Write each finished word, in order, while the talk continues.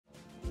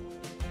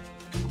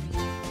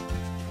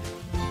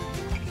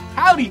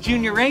Howdy,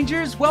 Junior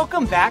Rangers!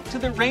 Welcome back to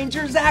the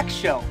Ranger Zach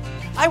Show.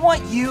 I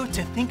want you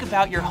to think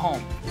about your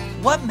home.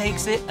 What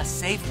makes it a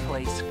safe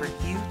place for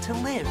you to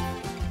live?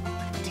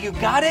 Do you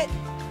got it?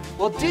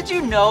 Well, did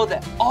you know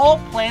that all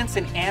plants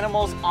and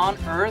animals on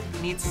Earth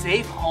need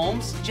safe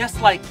homes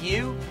just like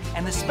you?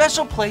 And the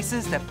special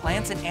places that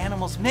plants and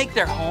animals make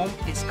their home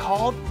is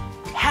called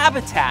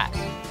habitat.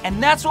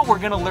 And that's what we're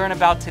going to learn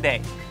about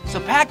today. So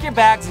pack your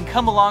bags and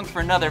come along for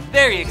another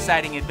very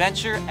exciting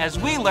adventure as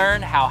we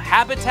learn how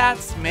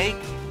habitats make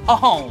a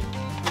home.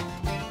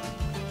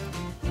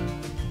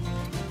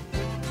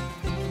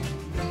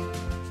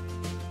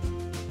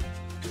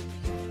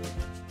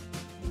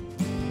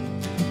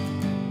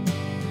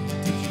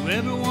 Did you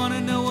ever want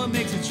to know what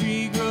makes a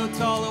tree grow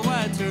tall? A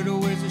white turtle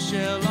wears a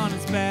shell on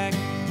its back.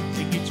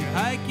 To get your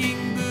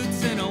hiking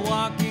boots and a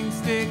walking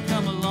stick,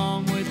 come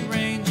along with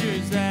Ranger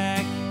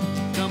Zach.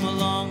 Come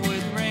along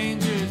with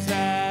Ranger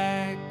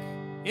Zach.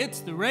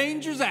 It's the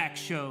Ranger Zach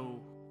Show.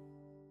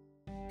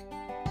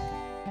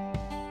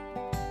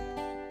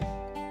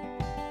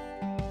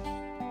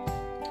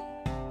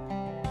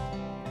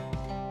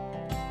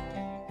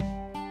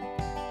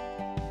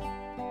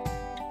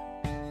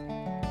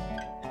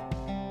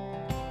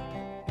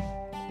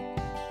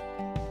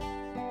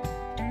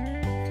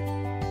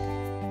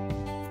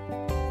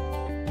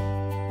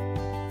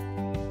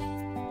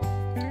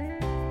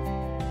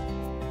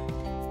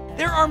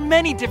 There are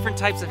many different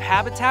types of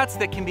habitats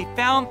that can be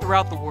found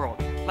throughout the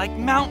world, like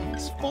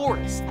mountains,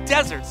 forests,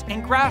 deserts,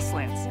 and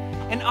grasslands.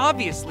 And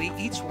obviously,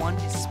 each one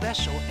is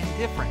special and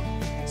different.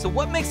 So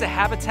what makes a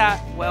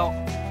habitat, well,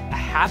 a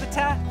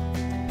habitat?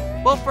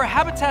 Well, for a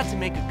habitat to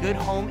make a good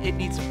home, it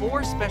needs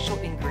 4 special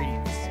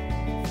ingredients: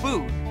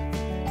 food,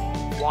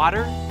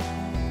 water,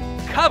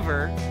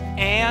 cover,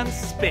 and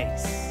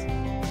space.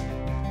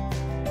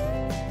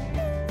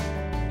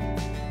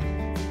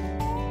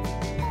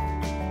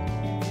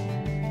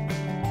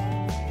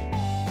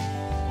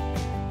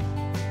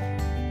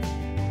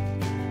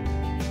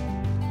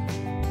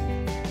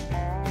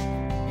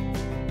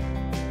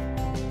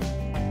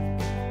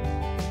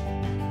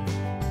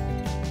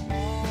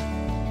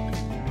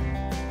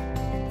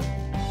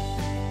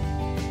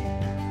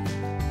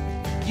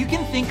 You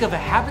can think of a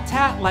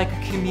habitat like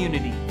a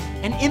community.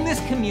 And in this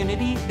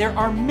community, there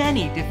are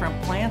many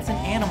different plants and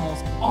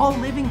animals all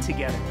living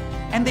together.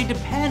 And they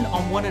depend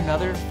on one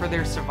another for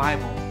their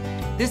survival.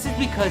 This is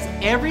because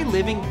every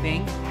living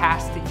thing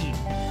has to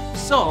eat.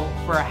 So,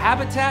 for a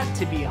habitat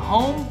to be a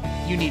home,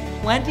 you need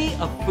plenty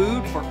of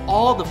food for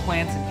all the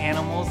plants and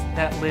animals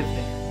that live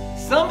there.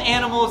 Some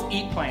animals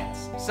eat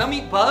plants, some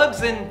eat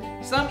bugs,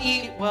 and some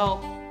eat,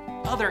 well,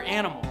 other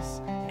animals.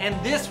 And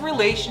this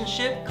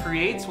relationship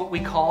creates what we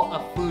call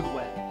a food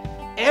web.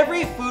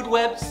 Every food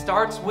web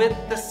starts with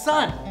the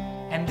sun.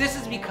 And this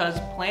is because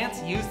plants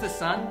use the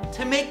sun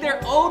to make their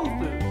own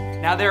food.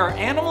 Now there are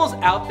animals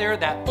out there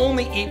that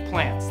only eat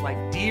plants, like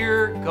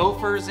deer,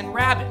 gophers, and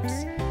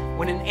rabbits.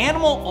 When an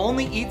animal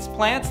only eats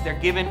plants, they're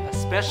given a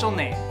special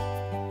name: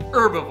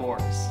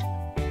 herbivores.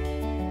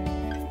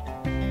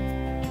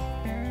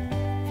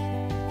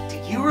 Do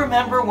you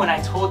remember when I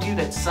told you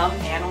that some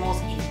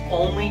animals eat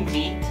only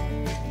meat?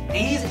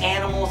 These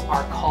animals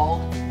are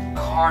called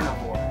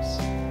carnivores.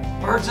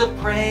 Birds of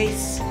prey,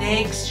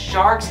 snakes,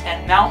 sharks,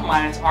 and mountain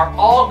lions are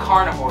all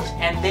carnivores,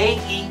 and they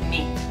eat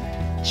meat.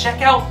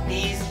 Check out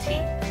these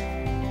teeth.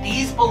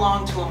 These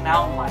belong to a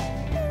mountain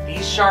lion.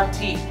 These sharp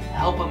teeth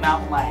help a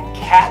mountain lion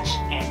catch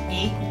and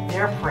eat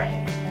their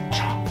prey.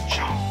 Chomp,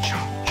 chomp,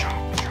 chomp,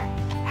 chomp,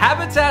 chomp.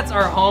 Habitats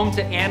are home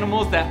to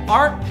animals that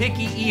aren't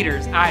picky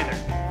eaters either.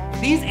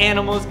 These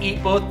animals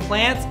eat both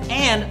plants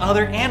and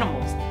other animals.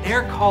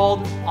 They're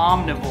called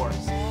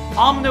omnivores.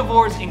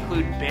 Omnivores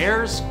include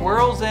bears,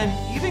 squirrels, and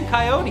even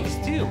coyotes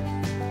too.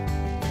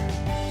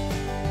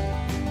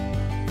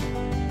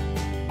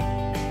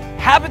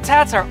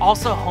 Habitats are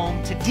also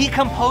home to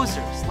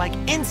decomposers like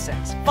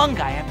insects,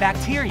 fungi, and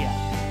bacteria.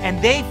 And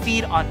they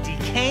feed on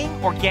decaying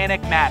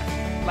organic matter,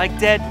 like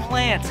dead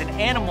plants and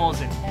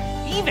animals and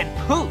even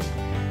poop.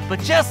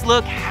 But just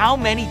look how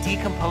many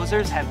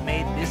decomposers have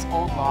made this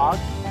old log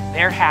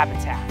their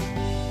habitat.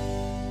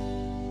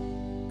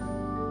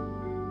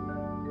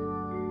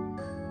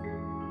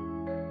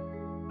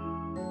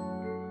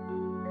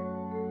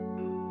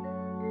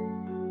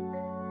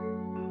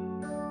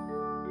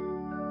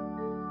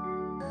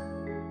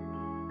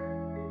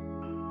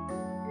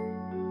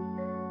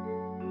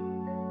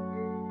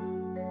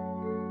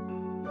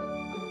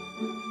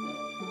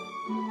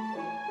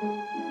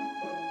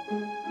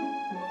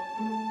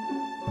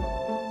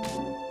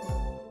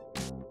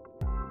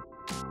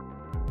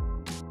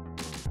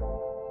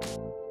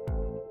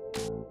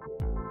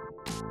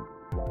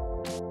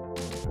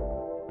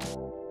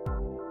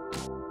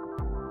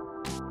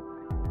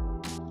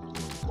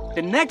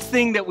 The next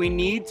thing that we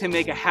need to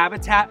make a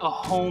habitat a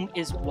home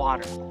is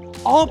water.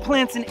 All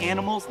plants and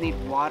animals need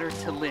water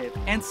to live,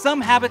 and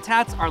some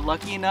habitats are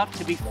lucky enough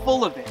to be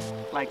full of it,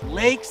 like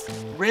lakes,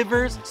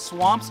 rivers,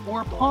 swamps,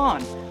 or a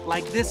pond,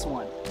 like this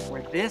one,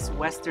 where this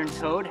western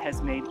toad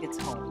has made its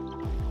home.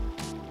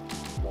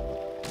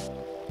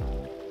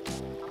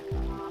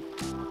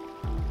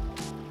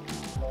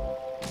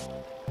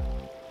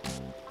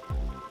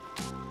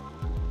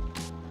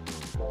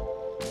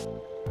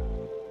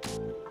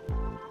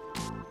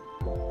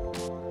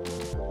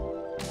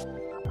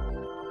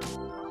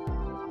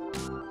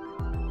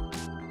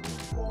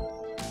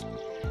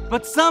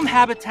 But some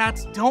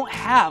habitats don't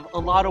have a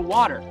lot of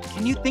water.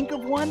 Can you think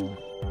of one?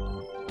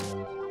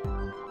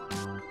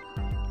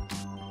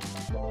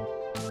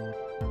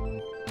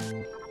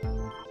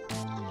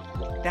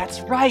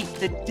 That's right,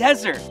 the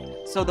desert.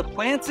 So the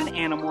plants and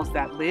animals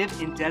that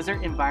live in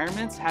desert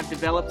environments have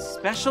developed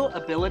special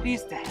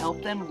abilities to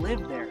help them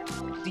live there.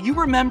 Do you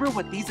remember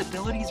what these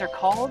abilities are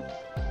called?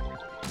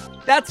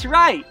 That's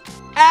right,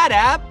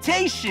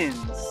 adaptations.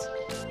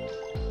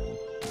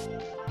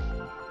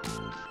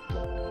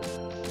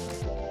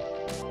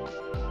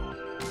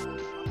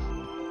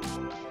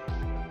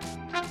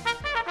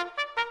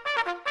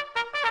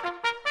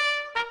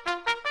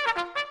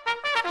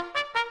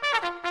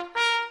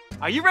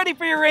 Are you ready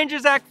for your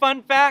Rangers Act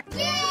fun fact?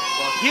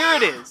 Well, here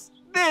it is.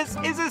 This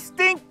is a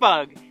stink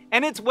bug,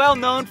 and it's well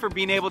known for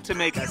being able to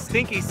make a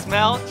stinky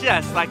smell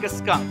just like a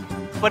skunk.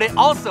 But it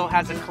also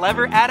has a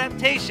clever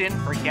adaptation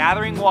for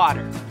gathering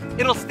water.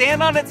 It'll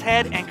stand on its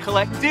head and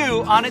collect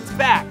dew on its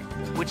back,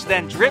 which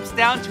then drips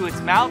down to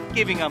its mouth,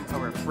 giving them a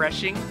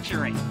refreshing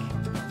drink.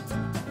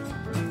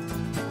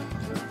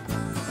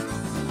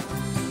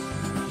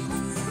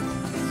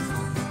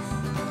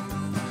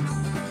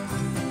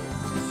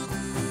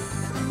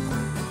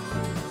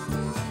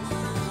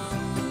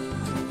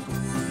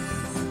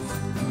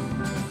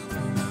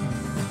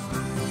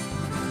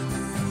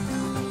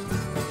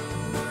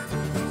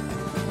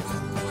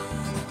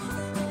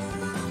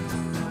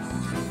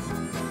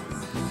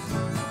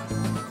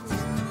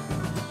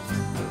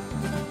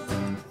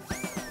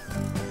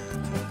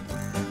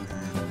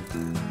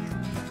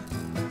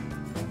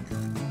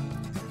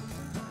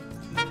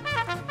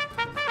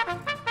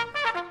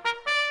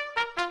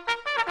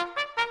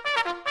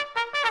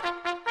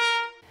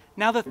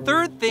 Now, the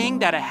third thing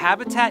that a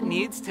habitat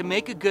needs to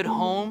make a good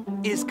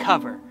home is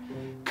cover.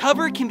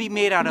 Cover can be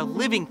made out of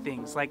living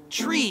things like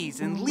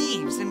trees and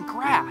leaves and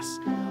grass,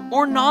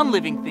 or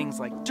non-living things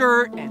like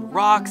dirt and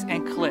rocks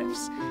and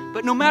cliffs.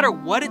 But no matter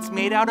what it's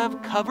made out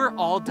of, cover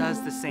all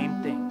does the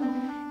same thing.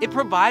 It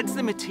provides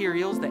the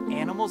materials that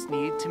animals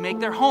need to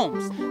make their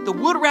homes. The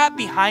wood rat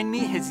behind me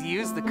has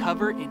used the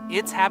cover in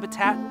its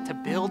habitat to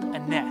build a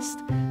nest.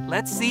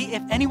 Let's see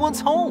if anyone's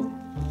home.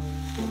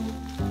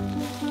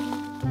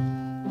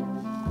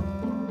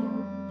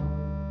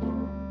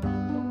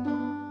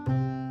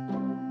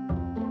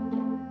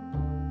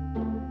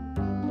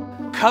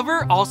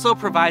 Cover also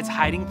provides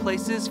hiding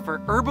places for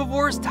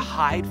herbivores to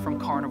hide from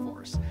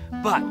carnivores.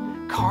 But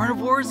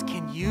carnivores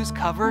can use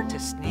cover to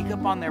sneak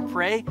up on their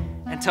prey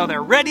until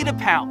they're ready to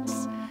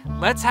pounce.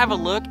 Let's have a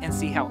look and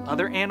see how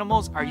other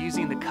animals are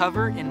using the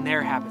cover in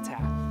their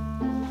habitat.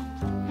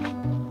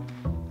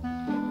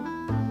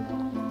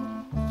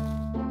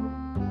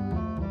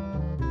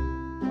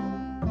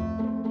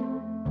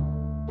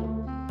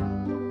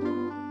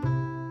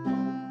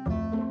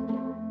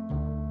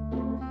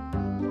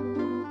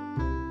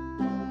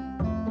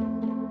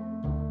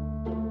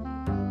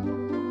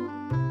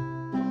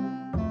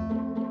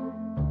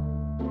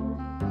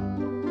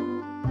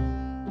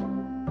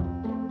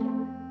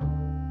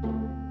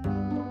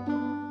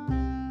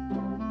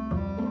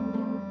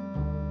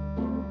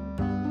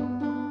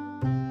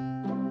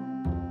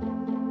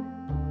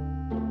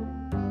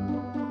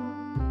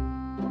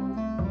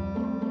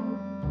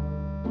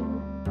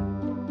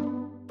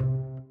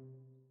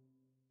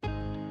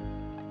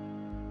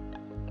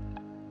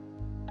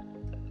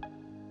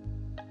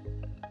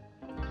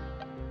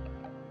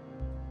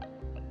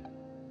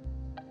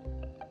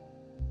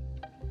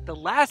 The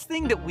last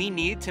thing that we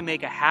need to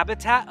make a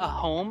habitat a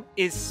home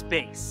is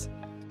space.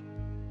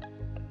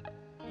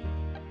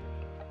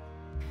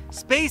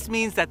 Space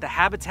means that the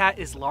habitat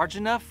is large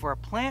enough for a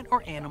plant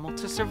or animal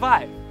to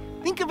survive.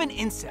 Think of an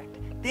insect.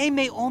 They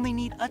may only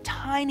need a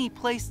tiny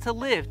place to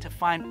live to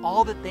find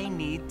all that they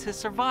need to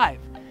survive.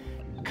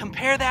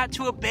 Compare that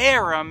to a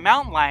bear or a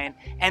mountain lion,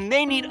 and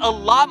they need a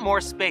lot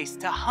more space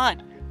to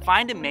hunt,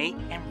 find a mate,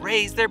 and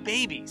raise their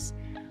babies.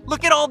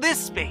 Look at all this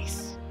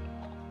space.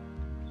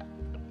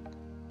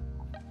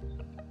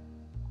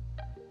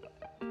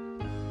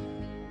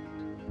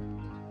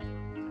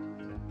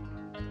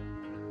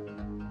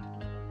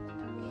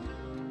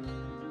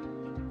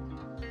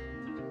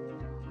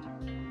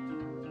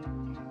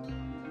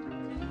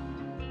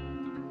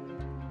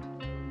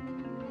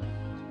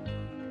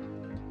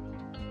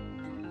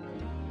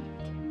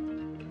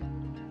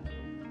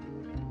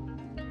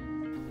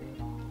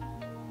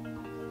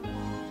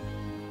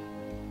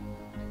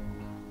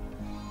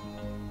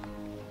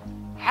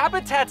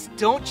 Habitats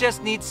don't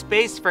just need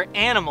space for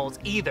animals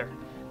either.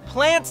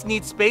 Plants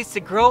need space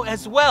to grow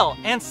as well,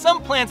 and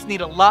some plants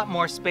need a lot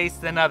more space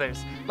than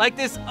others, like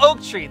this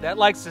oak tree that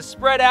likes to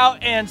spread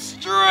out and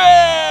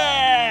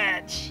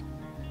stretch.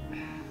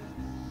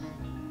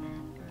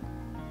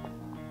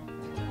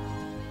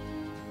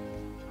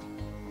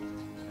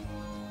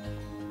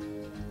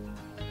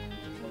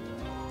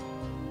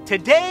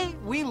 Today,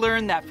 we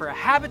learned that for a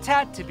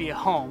habitat to be a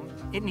home,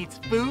 it needs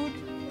food,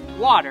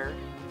 water,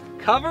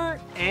 cover,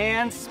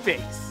 and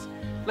space.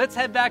 Let's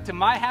head back to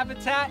my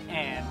habitat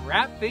and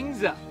wrap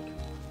things up.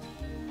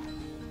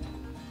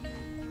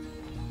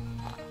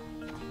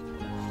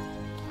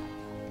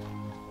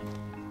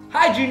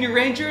 Hi Junior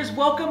Rangers,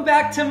 welcome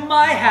back to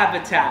my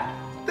habitat,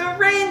 the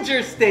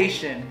Ranger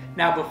Station.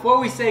 Now before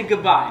we say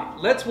goodbye,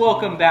 let's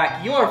welcome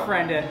back your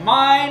friend and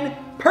mine,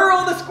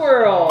 Pearl the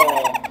Squirrel.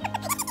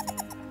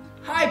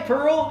 Hi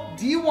Pearl,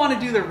 do you want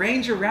to do the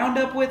Ranger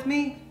Roundup with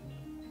me?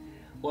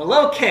 Well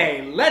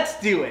okay,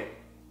 let's do it.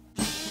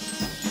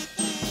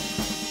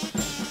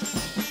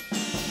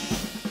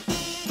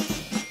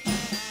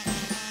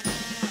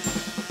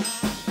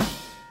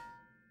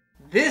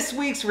 This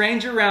week's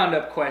Ranger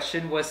Roundup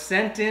question was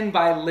sent in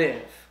by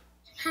Liv.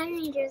 Hi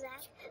Ranger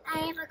Zach, I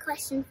have a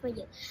question for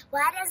you.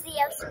 Why does the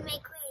ocean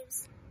make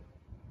waves?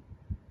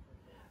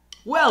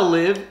 Well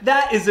Liv,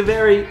 that is a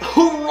very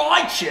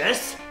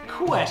righteous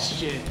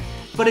question.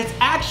 But it's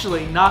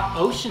actually not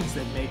oceans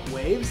that make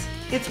waves,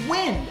 it's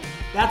wind.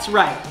 That's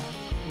right.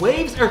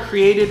 Waves are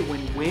created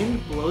when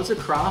wind blows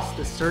across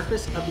the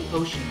surface of the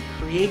ocean,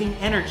 creating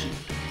energy.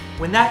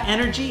 When that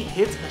energy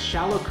hits a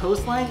shallow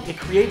coastline, it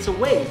creates a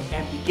wave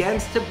and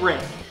begins to break.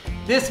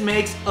 This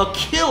makes a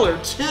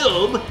killer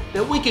tube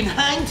that we can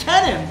hang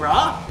 10 in,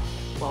 brah.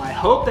 Well, I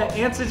hope that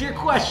answers your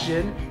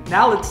question.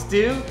 Now let's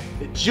do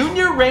the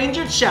Junior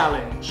Ranger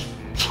Challenge.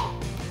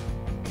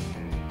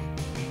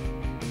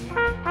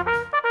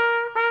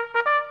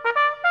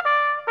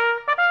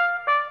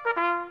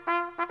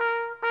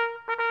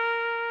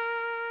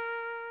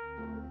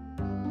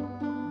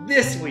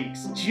 This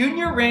week's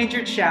Junior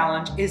Ranger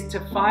Challenge is to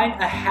find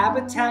a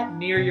habitat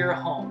near your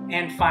home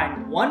and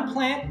find one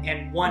plant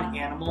and one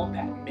animal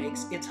that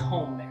makes its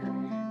home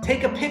there.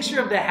 Take a picture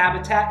of the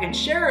habitat and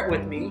share it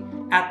with me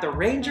at the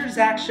Ranger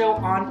Zach Show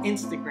on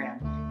Instagram.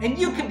 And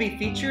you could be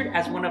featured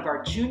as one of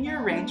our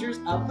Junior Rangers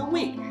of the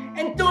Week.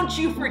 And don't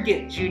you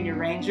forget, Junior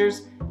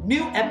Rangers,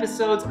 new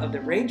episodes of the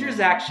Ranger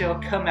Zach Show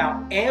come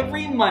out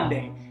every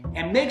Monday.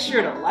 And make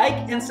sure to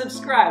like and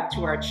subscribe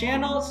to our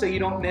channel so you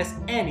don't miss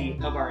any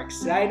of our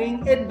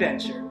exciting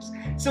adventures.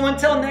 So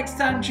until next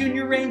time,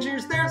 Junior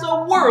Rangers, there's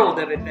a world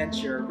of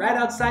adventure right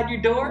outside your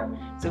door.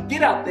 So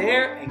get out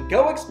there and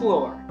go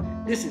explore.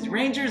 This is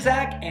Ranger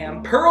Zach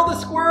and Pearl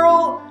the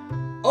Squirrel,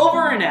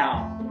 over and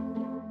out.